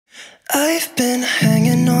I've been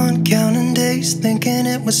hanging on, counting days, thinking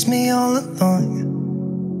it was me all along.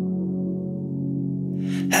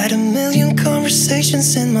 Had a million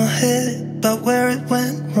conversations in my head about where it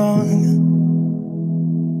went wrong.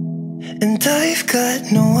 And I've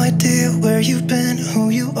got no idea where you've been, who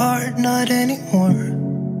you are, not anymore.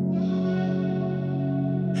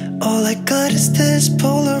 All I got is this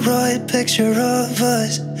Polaroid picture of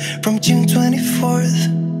us from June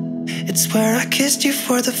 24th. It's where I kissed you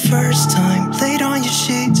for the first time, laid on your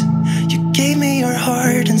sheets. You gave me your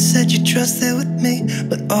heart and said you trusted with me,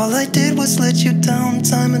 but all I did was let you down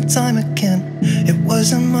time and time again. It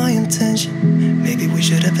wasn't my intention, maybe we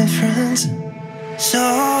should have been friends. So,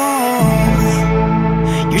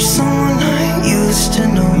 you're someone I used to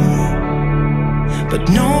know, but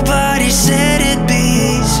nobody said it'd be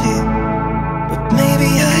easy. But maybe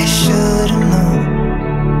I should've known.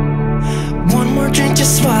 One more drink,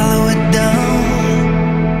 just swallow it down.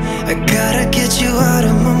 I gotta get you out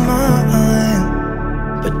of my mind.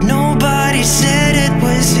 But nobody said it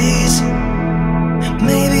was easy.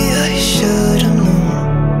 Maybe I should've known.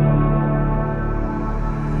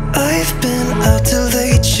 I've been out till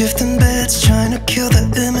late, shifting beds, trying to kill the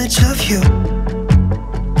image of you.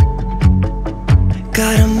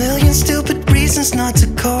 Got a million stupid reasons not to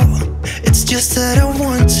call, it's just that I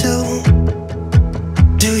want to.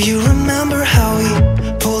 Do you remember how we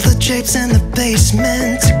pulled the drapes in the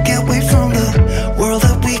basement to get away from the world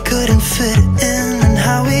that we couldn't fit in? And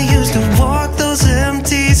how we used to walk those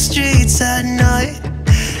empty streets at night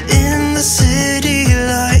in the city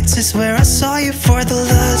lights is where I saw you for the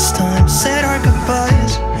last time. Said our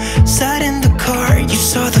goodbyes, sat in the car, you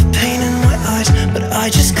saw the pain in my eyes, but I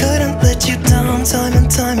just couldn't let you down time and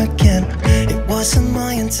time again. It wasn't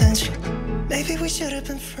my intention, maybe we should have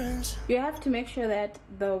been friends. You have to make sure that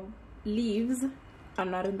the leaves are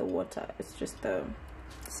not in the water, it's just the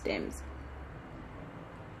stems.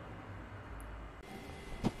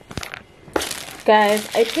 Guys,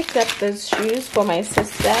 I picked up those shoes for my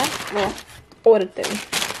sister. Well, ordered them.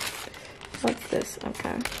 What's this?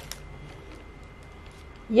 Okay.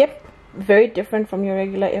 Yep, very different from your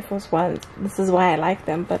regular Air Force Ones. This is why I like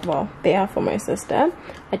them, but well, they are for my sister.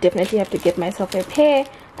 I definitely have to get myself a pair.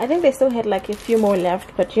 I think they still had like a few more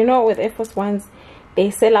left, but you know, with Air Force Ones, they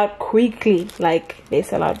sell out quickly. Like, they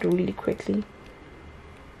sell out really quickly.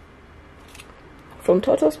 From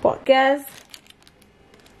Total Sport, guys.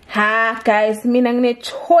 Guys, meaning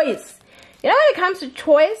choice. You know, when it comes to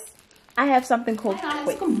choice, I have something called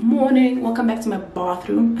choice. Good morning, welcome back to my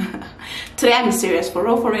bathroom. Today I'm serious, for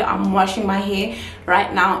real, I'm washing my hair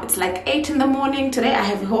right now. It's like 8 in the morning. Today I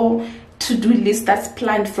have a whole to-do list that's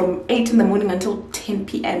planned from 8 in the morning until 10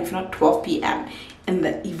 p.m. if not 12 p.m. in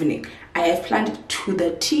the evening. I have planned it to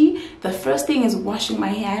the T. The first thing is washing my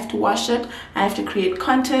hair. I have to wash it, I have to create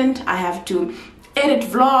content, I have to edit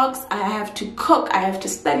vlogs, I have to cook, I have to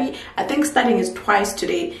study. I think studying is twice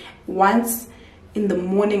today, once in the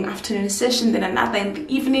morning afternoon session, then another in the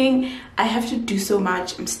evening. I have to do so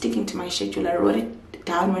much. I'm sticking to my schedule. I wrote it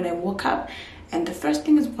down when I woke up, and the first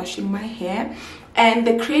thing is washing my hair. And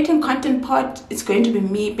the creating content part is going to be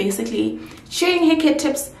me basically sharing hair care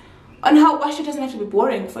tips on how wash it doesn't have to be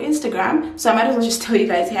boring for Instagram. So I might as well just tell you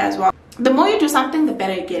guys here as well. The more you do something, the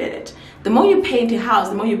better you get at it. The more you paint a house,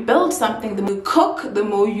 the more you build something, the more you cook, the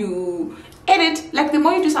more you edit, like the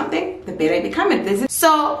more you do something, the better you become at this.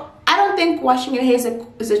 So I don't think washing your hair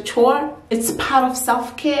is a chore. It's part of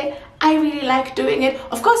self-care. I really like doing it.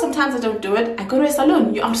 Of course, sometimes I don't do it. I go to a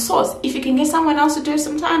salon, you outsource. If you can get someone else to do it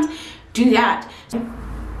sometimes, do that.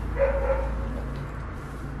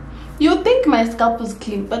 You'll think my scalp was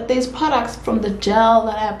clean, but there's products from the gel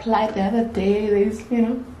that I applied the other day. There's, you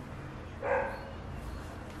know.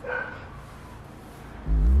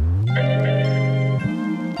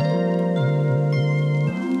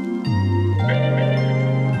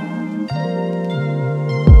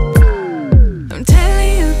 I'm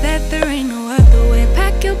telling you that there ain't no other way.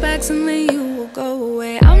 Pack your bags and then you will go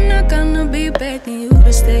away. I'm not gonna be begging you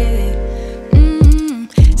to stay.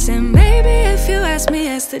 Said maybe if you asked me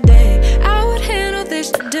yesterday, I would handle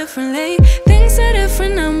this differently. Things are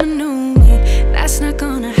different, I'm a new me. That's not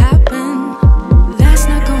gonna happen. That's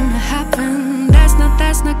not gonna happen.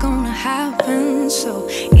 That's not gonna happen. So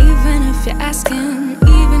even if you're asking,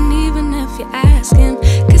 even if you're asking,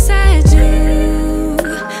 'cause I do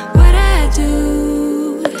what I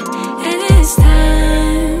do, and it's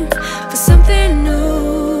time for something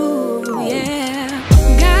new, yeah.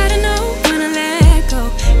 Gotta know when to let go.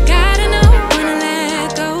 Gotta know when to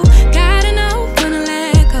let go. Gotta know when to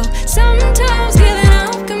let go. Sometimes giving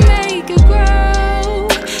up can make you grow.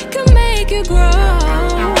 Can make you grow.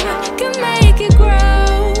 Can make you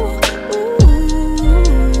grow.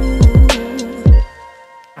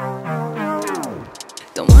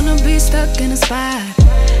 spot.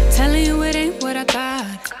 Telling you it ain't what I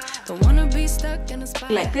thought. Don't wanna be stuck in a spot.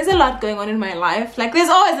 Like, there's a lot going on in my life. Like, there's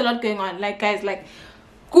always a lot going on. Like, guys, like,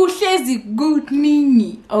 good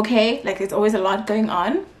nini, okay? Like, there's always a lot going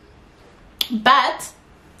on. But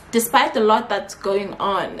despite the lot that's going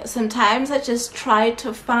on, sometimes I just try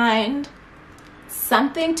to find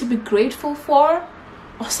something to be grateful for,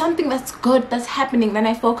 or something that's good that's happening. Then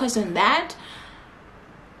I focus on that,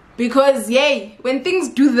 because yay, when things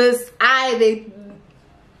do this,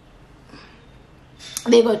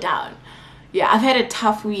 they go down. Yeah, I've had a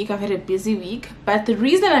tough week, I've had a busy week, but the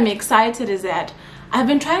reason I'm excited is that I've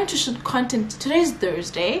been trying to shoot content. Today's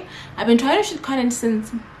Thursday. I've been trying to shoot content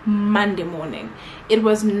since Monday morning. It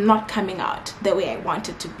was not coming out the way I want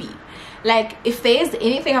it to be. Like, if there's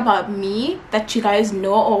anything about me that you guys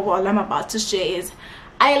know, or what I'm about to share, is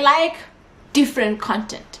I like different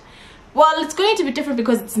content. Well, it's going to be different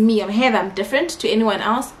because it's me. I'm Hair-ther. I'm different to anyone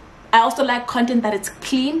else. I also like content that is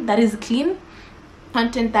clean,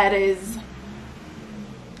 content that is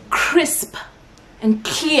crisp and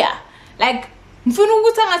clear. Like, it's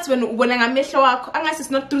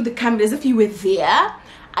not through the camera, as if you were there.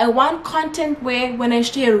 I want content where when I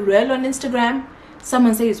share a reel on Instagram,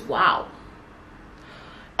 someone says wow,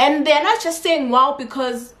 and they're not just saying wow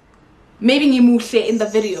because maybe Nimushe in the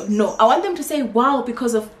video. No, I want them to say wow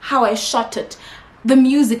because of how I shot it, the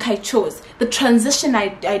music I chose, the transition I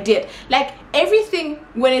did. Like, everything,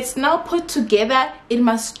 when it's now put together, it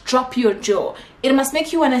must drop your jaw. It must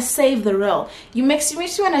make you want to save the reel. Makes you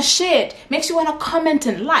want to share it, makes you want to comment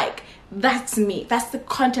and like. That's me. That's the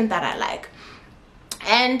content that I like.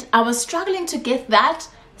 And I was struggling to get that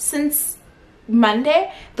since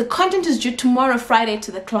Monday. The content is due tomorrow, Friday,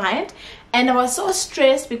 to the client, and I was so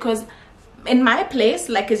stressed because in my place,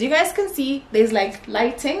 like, as you guys can see, there's like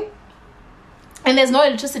lighting and there's no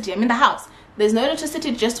electricity. I'm in the house. There's no electricity.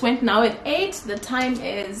 It just went now at 8. The time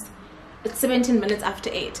is, it's 17 minutes after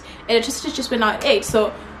 8. Electricity just went now at 8.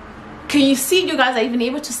 So can you see? You guys are even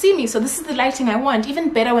able to see me. So this is the lighting I want.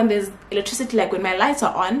 Even better when there's electricity, like when my lights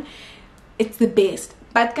are on. It's the best.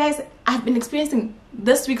 But guys, I've been experiencing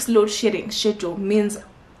this week's load shedding schedule. Means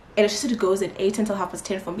electricity goes at 8 until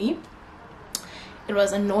 10:30 for me. It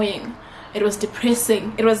was annoying. It was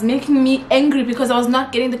depressing. It was making me angry because I was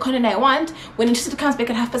not getting the content I want. When electricity comes back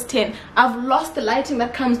at 10:30, I've lost the lighting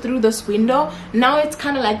that comes through this window. Now it's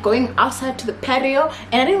kind of like going outside to the patio,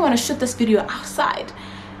 and I didn't want to shoot this video outside.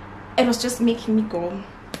 It was just making me go.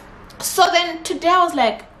 So then today I was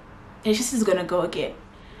like, electricity is gonna go again.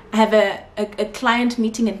 I have a client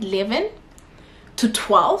meeting at 11 to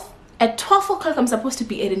 12. At 12 o'clock, I'm supposed to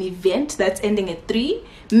be at an event that's ending at 3.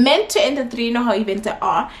 Meant to end at 3, you know how events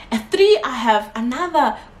are. At 3, I have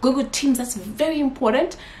another Google Teams that's very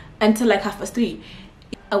important until like 3:30.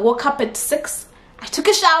 I woke up at 6. I took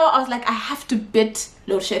a shower. I was like, I have to beat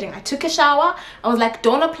load shedding. I took a shower. I was like,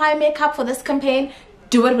 don't apply makeup for this campaign.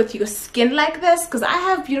 Do it with your skin like this, because I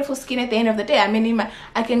have beautiful skin at the end of the day. I mean,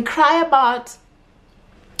 I can cry about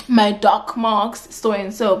my dark marks, so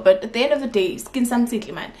and so, but at the end of the day, skin something,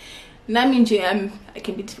 man. That means I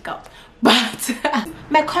can be difficult, but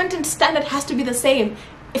my content standard has to be the same,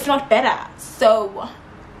 if not better. So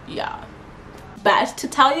yeah, but to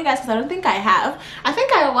tell you guys, because I don't think I have, I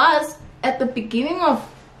think I was at the beginning of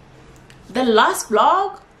the last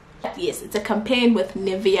vlog. Yes, it's a campaign with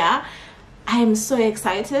Nivea. I am so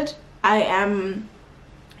excited.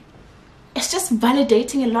 It's just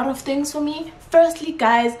validating a lot of things for me. Firstly,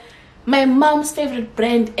 guys, my mom's favorite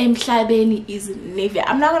brand emhlabeni is Nivea.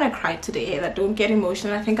 I'm not gonna cry today, that don't get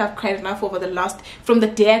emotional. I think I've cried enough over from the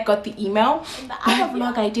day I got the email. In the other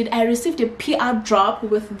vlog I did, I received a PR drop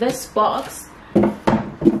with this box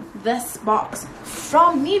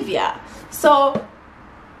from Nivea. So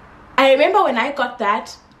I remember when I got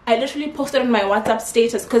that, I literally posted on my WhatsApp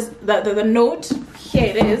status, because the note, here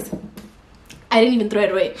it is, I didn't even throw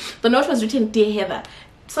it away. The note was written, "Dear Hair-ther."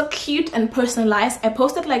 So cute and personalized. I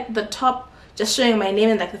posted like the top, just showing my name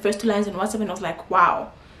and like the first 2 lines on WhatsApp, and I was like,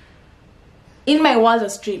 wow. In my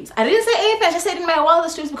wildest dreams. I didn't say anything, I just said in my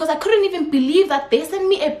wildest dreams, because I couldn't even believe that they sent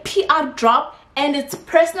me a PR drop and it's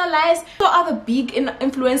personalized. So other big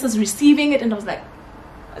influencers receiving it, and I was like,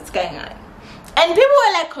 what's going on? And people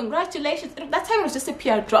were like, congratulations. That time it was just a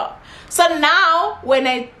PR drop. So now when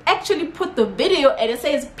I actually put the video and it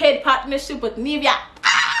says paid partnership with Nivea,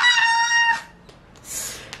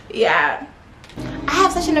 yeah, I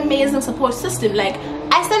have such an amazing support system. Like,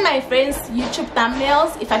 I send my friends YouTube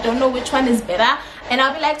thumbnails if I don't know which one is better, and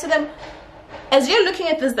I'll be like to them, as you're looking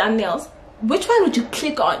at these thumbnails, which one would you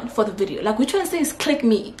click on for the video? Like, which one says click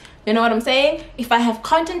me? You know what I'm saying? If I have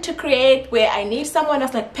content to create where I need someone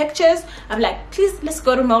else, like pictures, I'm like, please, let's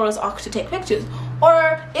go to Melrose Arc to take pictures.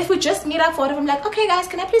 Or if we just meet up for it, I'm like, okay guys,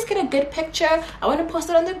 can I please get a good picture? I want to post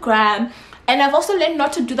it on the gram. And I've also learned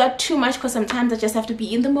not to do that too much, because sometimes I just have to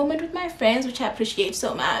be in the moment with my friends, which I appreciate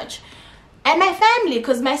so much. And my family,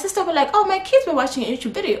 because my sister will be like, oh, my kids were watching a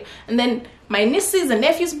YouTube video. And then my nieces and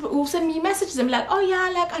nephews will send me messages. I'm like, oh yeah,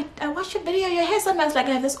 like I watched your video, your hair so nice. Like,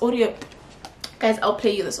 I have this audio. Guys, I'll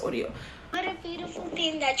play you this audio. What a beautiful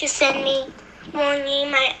thing that you sent me, Bongie,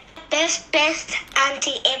 my best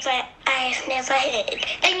auntie ever I have never heard.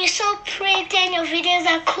 And you're so pretty and your videos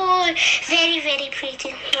are cool. Very, very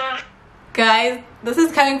pretty. Guys, this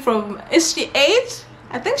is coming from, is she 8?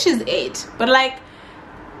 I think she's 8. But like,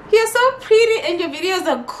 you're so pretty and your videos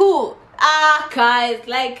are cool. Ah, guys,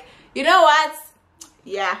 like, you know what?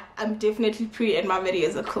 Yeah, I'm definitely pretty and my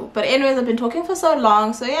videos are cool. But anyways, I've been talking for so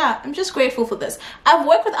long, so yeah, I'm just grateful for this. I've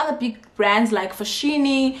worked with other big brands like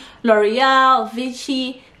Foschini, L'Oreal,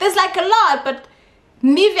 Vichy. There's like a lot, but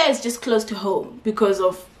Nivea is just close to home because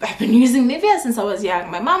of I've been using Nivea since I was young.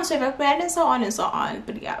 My mom's favorite brand, and so on and so on.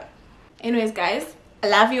 But yeah, anyways guys, I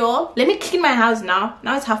love you all. Let me clean my house now.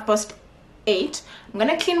 Now it's 8:30. I'm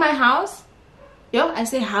gonna clean my house. Yo, I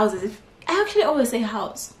say house as if I actually always say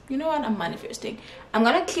house. You know what? I'm manifesting. I'm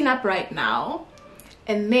gonna clean up right now,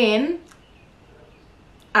 and then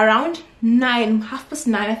around 9,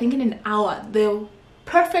 9:30, I think in an hour, the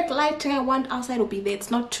perfect lighting I want outside will be there. It's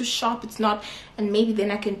not too sharp, it's not, and maybe then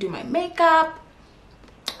I can do my makeup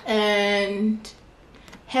and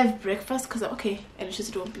have breakfast, because okay,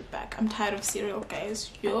 electricity won't be back. I'm tired of cereal, guys.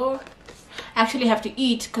 Yo, I actually have to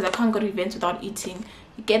eat because I can't go to events without eating.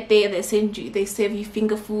 You get there, they serve you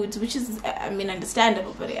finger foods, which is, I mean,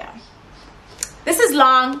 understandable, but yeah. This is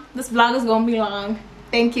long. This vlog is gonna be long.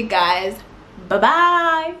 Thank you guys. Bye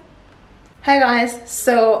bye. Hi guys,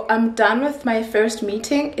 so I'm done with my first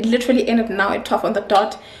meeting. It literally ended now at 12 on the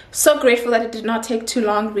dot. So grateful that it did not take too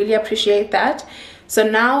long. Really appreciate that. So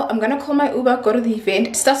now I'm gonna call my Uber, go to the event.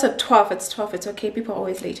 It starts at 12. It's 12. It's okay. People are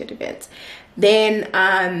always late at events. Then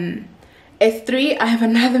at 3 I have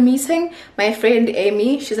another meeting. My friend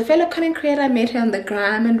Amy, she's a fellow content creator. I met her on the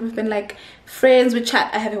gram and we've been like friends. We chat.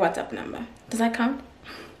 I have her WhatsApp number. Does that count?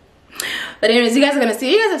 But anyways, you guys are gonna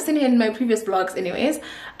see, you guys have seen her in my previous vlogs anyways.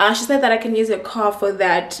 She said that I can use her car for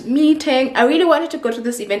that meeting. I really wanted to go to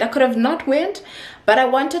this event. I could have not went, but I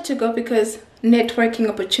wanted to go because networking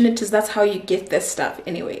opportunities, that's how you get this stuff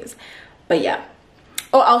anyways. But yeah,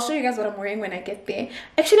 oh, I'll show you guys what I'm wearing when I get there.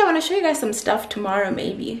 Actually, I want to show you guys some stuff tomorrow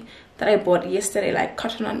maybe that I bought yesterday, like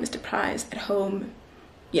Cotton on Mr. Price at home.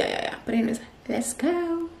 Yeah, but anyways, let's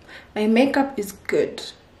go. My makeup is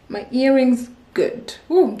good, my earrings good.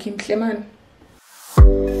 Ooh, Kim Cleman.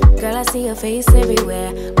 Girl, I see your face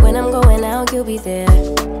everywhere. When I'm going out, you'll be there.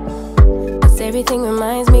 'Cause everything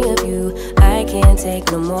reminds me of you. I can't take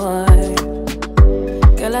no more.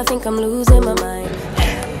 Girl, I think I'm losing my mind.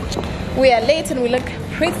 We are late and we look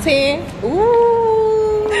pretty.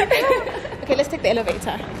 Ooh. Okay, let's take the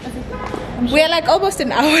elevator. We are like almost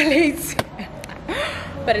an hour late.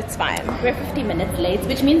 But it's fine. We're 50 minutes late,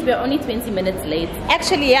 which means we're only 20 minutes late.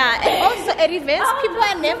 Actually, yeah. And also at events, people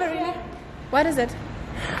are never really... What is it?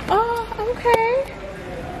 Oh, okay.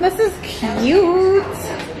 This is cute.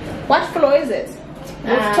 What floor is it?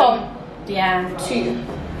 Rooftop. Yeah. 2.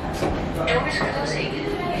 Doors closing.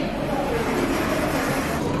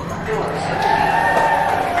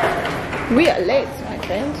 We are late, my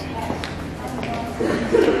friend.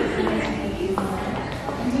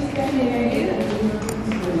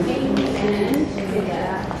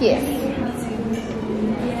 Yes.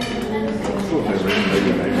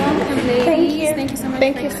 Thank you. Thank you so much.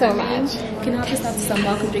 Thank you so much. Can I help us out to some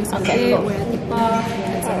welcome drinks on Okay. there? We're at the bar.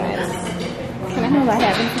 That's alright. Can I know what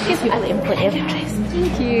happens? Give people input every place.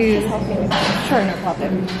 Thank you. Sure, no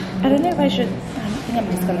problem. I don't know if I should. I think I'm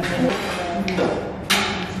just gonna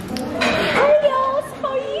Hi, y'all. How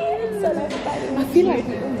are you? So nice. I feel like.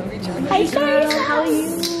 Hi, guys. How are you?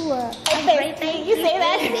 I'm great. You say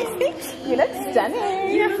that. You look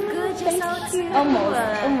stunning. You look good, you're so cute.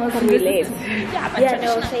 Almost late. Yeah,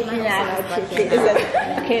 no, same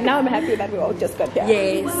here. Okay, now I'm happy that we all just got here.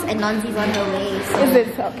 Yes, and Nancy's on her way. So Is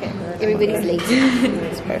it? Okay. everybody's late.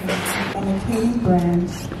 It's perfect. An entertaining brand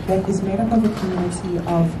that is made up of a community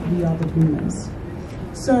of We Are the Bloomers.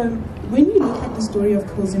 So when you look at the story of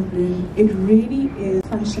Curls in Bloom, it really is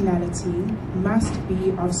functionality must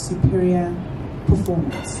be of superior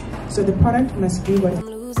performance. So the product must do what I'm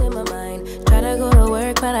losing my mind. Try to go to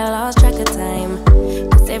work, but I lost track of time.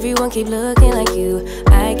 'Cause everyone keep looking like you.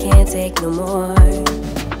 I can't take no more.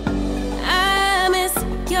 I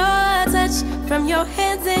your touch from your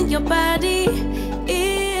hands and your body.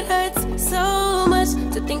 It hurts so much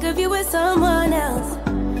to think of you with someone else.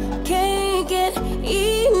 Can't get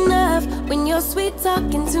enough when you're sweet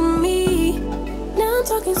talking to me. Now I'm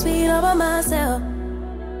talking sweet all by myself.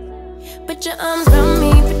 Put your arms around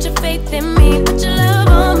me, put your faith in me, put your love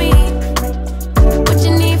on me. What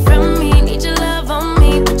you need from me, need your love on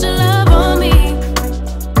me, put your love on me.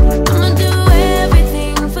 I'ma do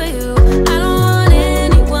everything for you. I don't want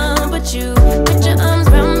anyone but you. Put your arms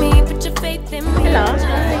around me, put your faith in me. Hello.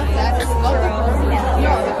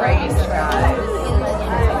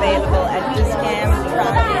 Available at Discam,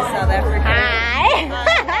 South Africa. Hi.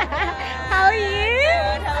 How are you?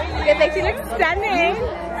 Good, thank you. Look stunning.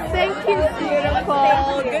 Thank you,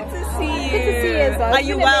 beautiful. Good to see you. Good to see you as well. Are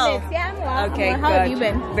you well? Yeah, I'm well. Okay, How have you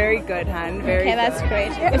been? Very good, hon. Very Okay, good. that's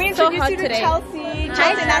great. Let me It's so introduce hot you to today. Chelsea.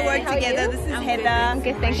 Chelsea and I work How are together. you? This is Heather.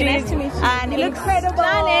 Okay, thank you. Nice to meet you. And incredible.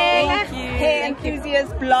 Thank you. Hair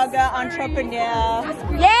enthusiast, blogger, entrepreneur.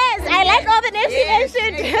 Yes, I like all the names you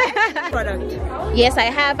mentioned. Product. Yes, I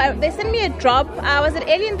have. They sent me a drop. Was it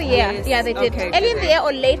early in the year? Yes. Yeah, they did. Okay, Early in the year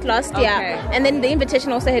or late last year. Okay. And then the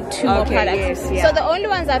invitation also had 2 more products. Yes, yeah. So the only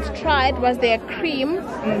ones I've tried was their cream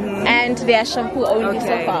and their shampoo only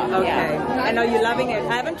so far. Okay. Yeah. I know you're loving it.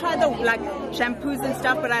 I haven't tried the shampoos and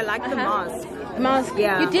stuff, but I like the mask. Mask.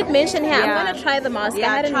 Yeah. You did mention here. Yeah. I'm gonna try the mask.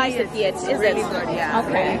 Yeah, I hadn't try used it. it yet. It's Is really it? good. Yeah.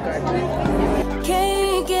 Okay. Really good.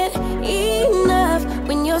 Can't get enough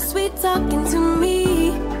when you're sweet talking to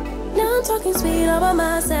me. Now I'm talking sweet all by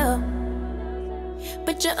myself.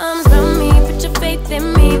 Put your arms around me, put your faith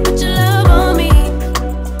in me, put your love on me.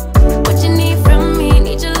 What you need from me,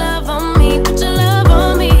 need your love on me, put your love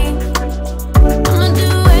on me. I'ma do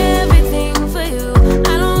everything for you.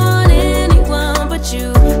 I don't want anyone but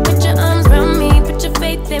you. Put your arms around me, put your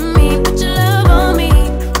faith in me, put your love on me.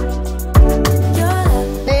 Your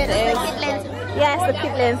love. There it is. Yes, the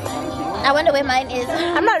kid lens. I wonder where mine is.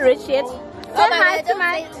 I'm not rich yet. Say my hi God, to don't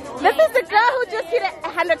my. say- This is the girl who just hit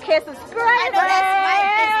 100K subscribers. I know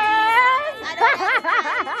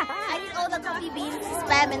I need all the coffee beans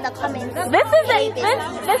spam in the comments. This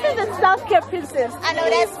is the self-care princess. I know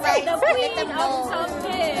that's right. Let them know.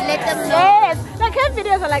 Let them know. Yes, like her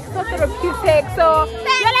videos are like so therapeutic. So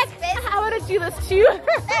you're like, I want to do this too.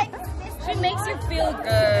 She makes you feel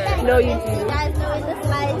good. No, you do. You guys know in this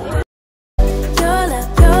life. Your love,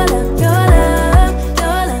 your love, your love,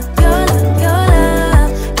 your love, your love, your love,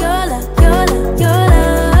 your love, your love, your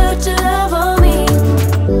love, put your love on me.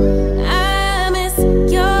 I miss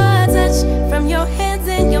your touch from your hands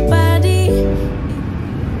and your body.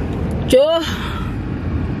 Joe,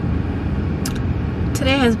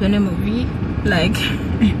 today has been a movie. Like,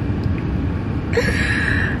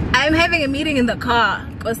 I'm having a meeting in the car.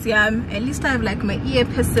 At least I have like my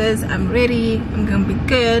earpieces. I'm ready. I'm gonna be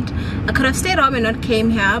good. I could have stayed home and not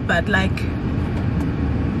came here, but like,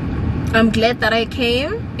 I'm glad that I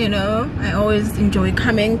came. You know, I always enjoy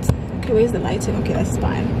coming. Okay, where's the lighting? Okay, that's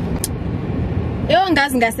fine.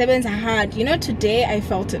 Hard. You know, today I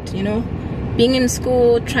felt it. You know, being in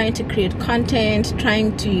school, trying to create content,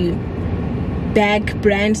 trying to bag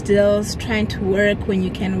brand deals, trying to work when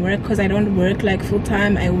you can work, because I don't work like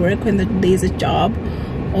full-time. I work when there's a job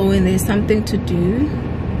or when there's something to do.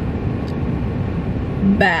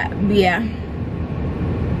 But yeah,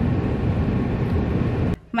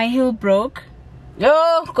 my heel broke.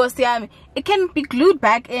 Oh, Kosiami, it can be glued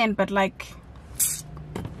back in, but like,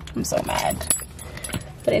 I'm so mad.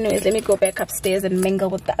 But anyways, let me go back upstairs and mingle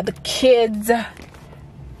with the other kids.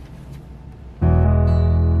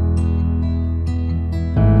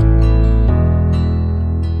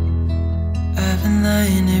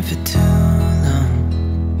 Lying here for too long.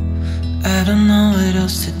 I don't know what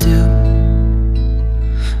else to do.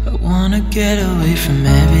 I wanna get away from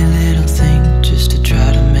every little thing just to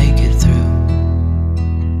try to make it through.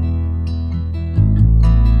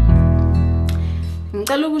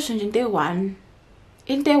 Ngicela ukusho nje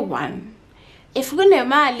into one if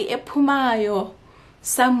kunemali ephumayo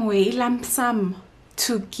somewhere lump sum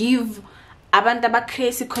to give abantu aba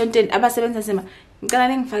crazy content abasebenza sema ngicela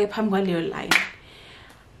ningifake phambi kwaleyo line.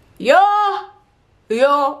 Yo,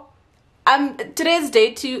 today's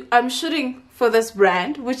day 2. I'm shooting for this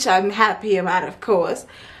brand, which I'm happy about, of course.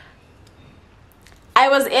 I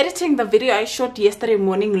was editing the video I shot yesterday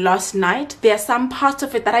morning, last night. There are some parts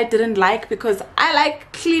of it that I didn't like because I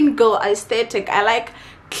like clean girl aesthetic. I like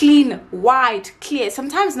clean, white, clear,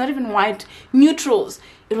 sometimes not even white, neutrals.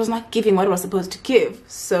 It was not giving what it was supposed to give.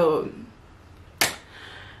 So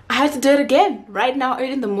I had to do it again right now,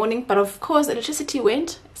 early in the morning. But of course, electricity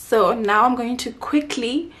went. So now I'm going to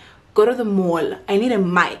quickly go to the mall. I need a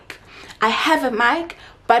mic. I have a mic,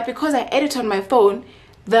 but because I edit on my phone,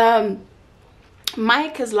 the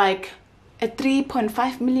mic is like a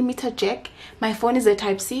 3.5mm jack. My phone is a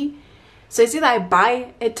Type-C, so it's either I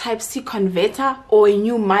buy a Type-C converter or a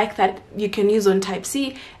new mic that you can use on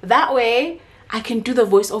Type-C. That way I can do the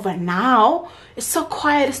voiceover. Now it's so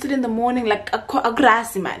quiet, it's still in the morning, like a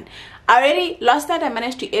grassy man. Already last night I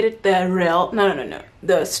managed to edit the reel,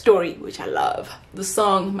 the story, which I love, the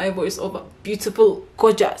song, my voiceover, beautiful,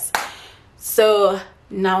 gorgeous. So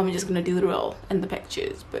now I'm just gonna do the reel and the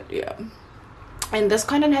pictures. But yeah, and this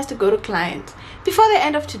content has to go to client before the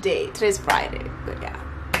end of today. Today's Friday, but yeah.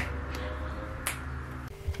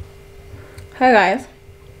 Hi guys,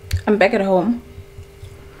 I'm back at home.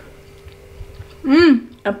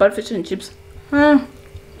 I bought fish and chips.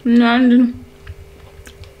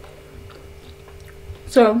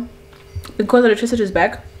 So because the electricity is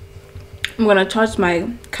back, I'm gonna charge my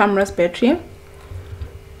camera's battery,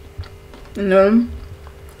 and then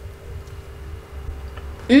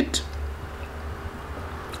eat,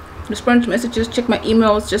 respond to messages, check my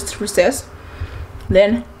emails, just recess.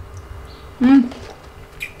 Then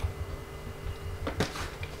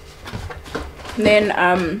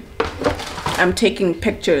I'm taking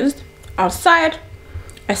pictures outside.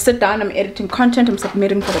 I sit down, I'm editing content, I'm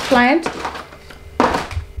submitting for the client.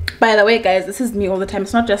 By the way guys, this is me all the time.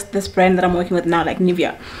 It's not just this brand that I'm working with now, like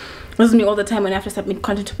Nivea. This is me all the time when I have to submit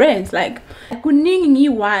content to brands, like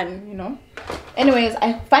one, you know. Anyways,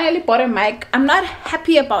 I finally bought a mic. I'm not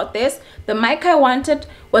happy about this. The mic I wanted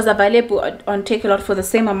was available on Takealot for the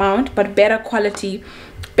same amount, but better quality,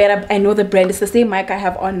 better. I know the brand. It's the same mic I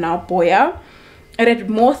have on now, Boya. It had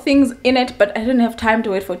more things in it, but I didn't have time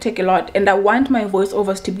to wait for Takealot, and I want my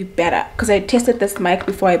voiceovers to be better because I tested this mic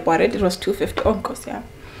before I bought it. It was $250. Oh, of course, yeah.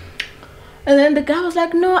 And then the guy was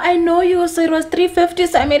like, no, I know you, so it was $350,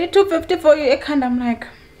 so I made it $250 for you. And I'm like,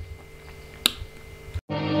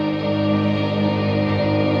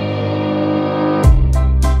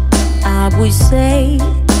 I would say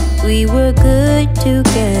we were good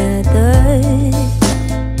together.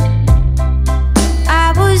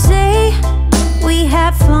 I would say we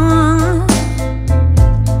had fun,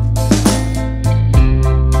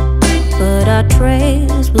 but our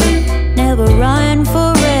trails will never run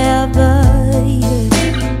forever.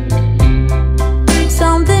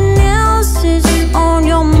 Something else is on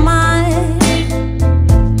your mind,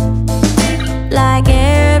 like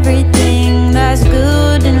everything that's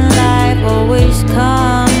good in life always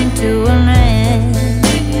come to an end.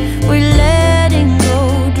 We're letting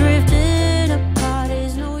go, drifting apart.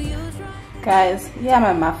 There's no use. guys, here are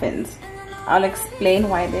my muffins. I'll explain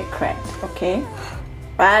why they're cracked, okay?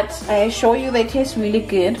 But I assure you they taste really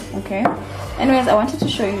good, okay? Anyways, I wanted to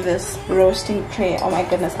show you this roasting tray. Oh my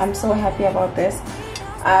goodness, I'm so happy about this.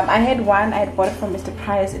 I had one, I had bought it from Mr.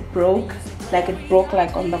 Price. It broke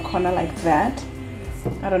like on the corner like that.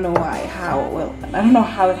 I don't know why, I don't know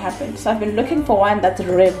how it happened. So I've been looking for one that's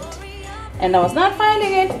ribbed, and I was not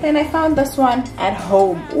finding it. Then I found this one at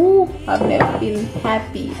home. Ooh, I've never been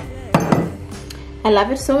happy. I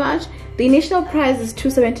love it so much. The initial price is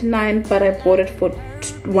 $279, but I bought it for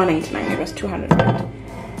 $199. It was 200.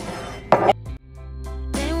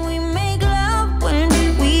 Then we make love when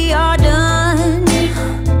we are done.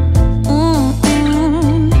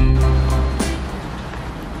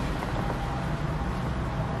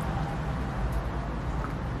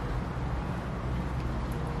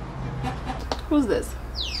 Who's this?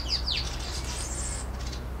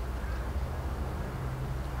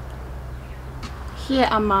 Here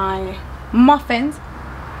are my muffins.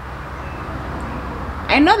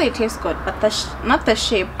 I know they taste good, but not the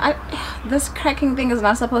shape. This cracking thing is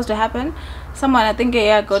not supposed to happen. Someone, I think a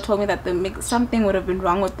year ago, told me that something would have been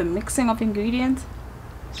wrong with the mixing of ingredients.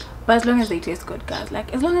 But as long as they taste good, guys,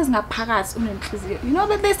 like as long as you know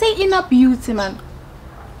that they say inner beauty, man.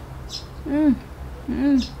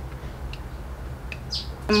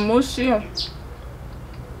 Mushy.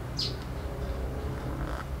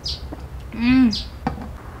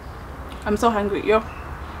 I'm so hungry, yo.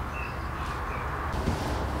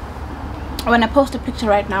 When I post a picture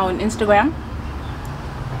right now on Instagram,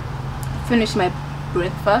 finish my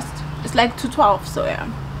breakfast. It's like 2:12, so yeah.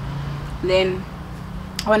 Then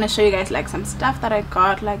I want to show you guys like some stuff that I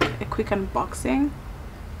got, like a quick unboxing.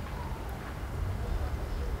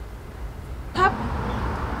 Cup.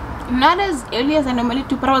 Not as early as I normally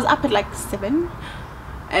do, but I was up at like 7,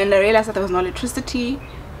 and I realized that there was no electricity.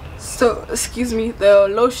 So excuse me, the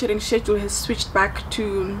load shedding schedule has switched back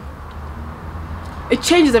to, it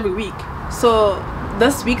changes every week. So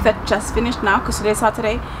this week that just finished now, because today's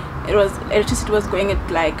Saturday, electricity was going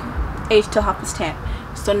at like 8 till 10:30.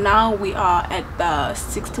 So now we are at the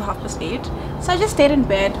 6 to 8:30. So I just stayed in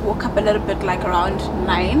bed, woke up a little bit like around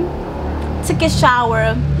 9, took a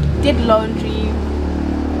shower, did laundry.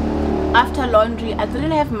 After laundry, I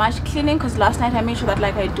didn't have much cleaning because last night I made sure that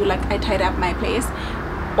like I tied up my place.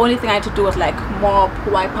 Only thing I had to do was like mop,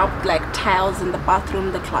 wipe up like tiles in the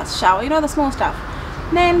bathroom, the class shower, you know, the small stuff.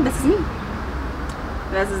 Then this is me.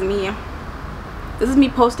 This is me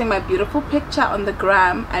posting my beautiful picture on the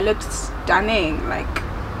gram. I looked stunning, like,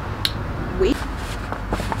 wait,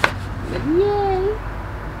 but yay.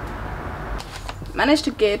 Managed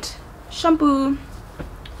to get shampoo,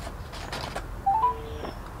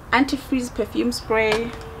 antifreeze perfume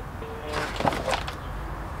spray,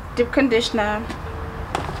 deep conditioner,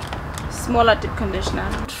 smaller deep conditioner,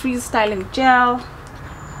 freeze styling gel,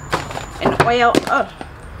 and oil.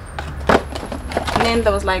 And then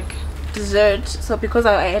there was like dessert. So because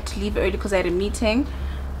I had to leave early because I had a meeting,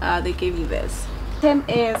 they gave me this. Name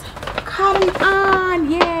is Cotton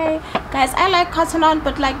On. Yay guys, I like Cotton On,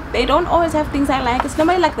 but like they don't always have things I like. It's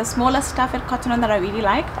normally like the smaller stuff at Cotton On that I really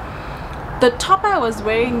like. The top I was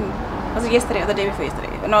wearing, was it yesterday or the day before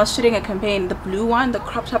yesterday, when I was shooting a campaign, the blue one, the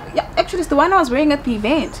crop top, yeah, actually it's the one I was wearing at the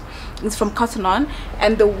event. It's from Cotton On.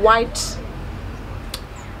 And the white,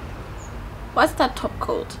 what's that top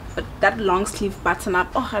called, but that long sleeve button up,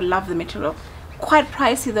 oh, I love the material. Quite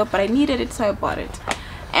pricey though, but I needed it, so I bought it.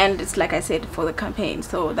 And it's like I said, for the campaign,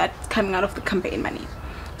 so that's coming out of the campaign money.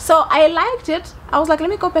 So I liked it. I was like, let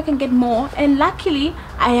me go back and get more, and luckily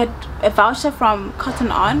I had a voucher from Cotton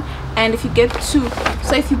On, and if you get 2,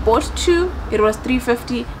 so if you bought 2 it was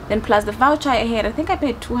 $350, then plus the voucher I had, I think I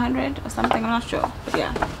paid $200 or something, I'm not sure, but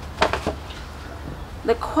yeah.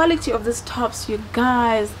 The quality of these tops, you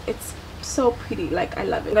guys, it's so pretty, like I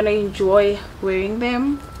love it. I'm gonna enjoy wearing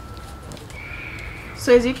them.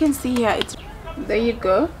 So as you can see here, it's, there you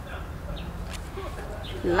go,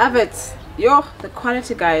 love it. Yo, the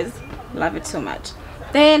quality guys, love it so much.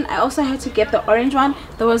 Then I also had to get the orange one.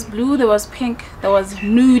 There was blue, there was pink, there was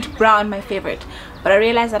nude brown, my favorite, but I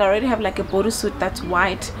realized that I already have like a bodysuit that's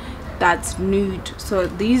white, that's nude, so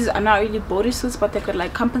these are not really bodysuits, but they could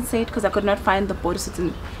like compensate because I could not find the bodysuits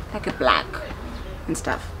in like a black and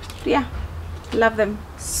stuff. But yeah, love them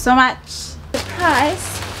so much. The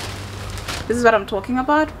price, this is what I'm talking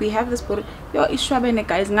about. We have this body, yo, ishwabene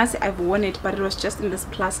guys, I've worn it, but it was just in this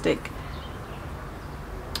plastic.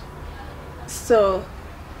 So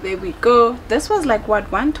there we go. This was like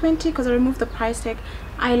what, $120 because I removed the price tag.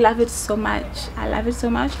 I love it so much. I love it so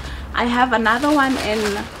much. I have another one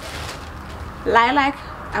in lilac.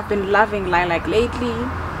 I've been loving lilac lately.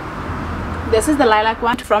 This is the lilac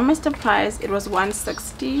one from Mr. Price. It was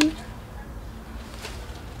 $160.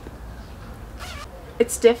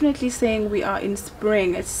 It's definitely saying we are in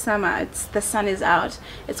spring. It's summer. It's, the sun is out.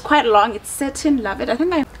 It's quite long. It's satin. Love it. I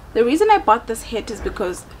think the reason I bought this hat is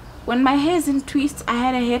because when my hair is in twists, I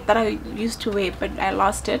had a hat that I used to wear, but I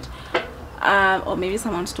lost it, or maybe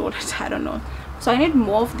someone stole it, I don't know. So I need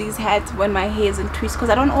more of these hats when my hair is in twists,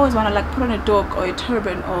 because I don't always want to like put on a dog or a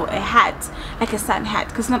turban or a hat, like a sun hat,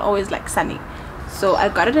 because it's not always like sunny. So I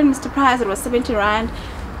got it in Mr. Price. It was 70 Rand.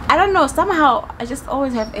 I don't know, somehow I just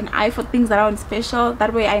always have an eye for things that are on special.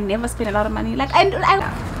 That way I never spend a lot of money. Like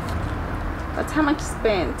that's how much I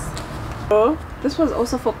spent. So this was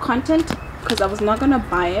also for content, because I was not gonna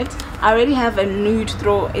buy it. I already have a nude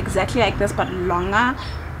throw exactly like this, but longer,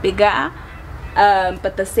 bigger,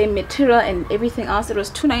 but the same material and everything else. It was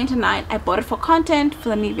 $2.99. I bought it for content for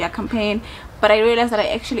the Nivea campaign, but I realized that I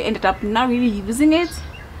actually ended up not really using it.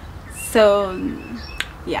 So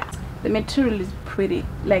yeah, the material is pretty,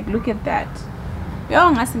 like look at that.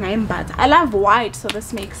 I love white, so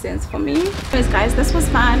this makes sense for me. Anyways guys, this was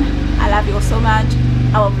fun. I love you all so much.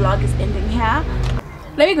 Our vlog is ending here.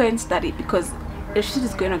 Let me go and study, because the shit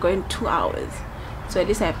is going to go in 2 hours, so at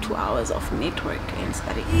least I have 2 hours of network and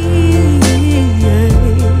study.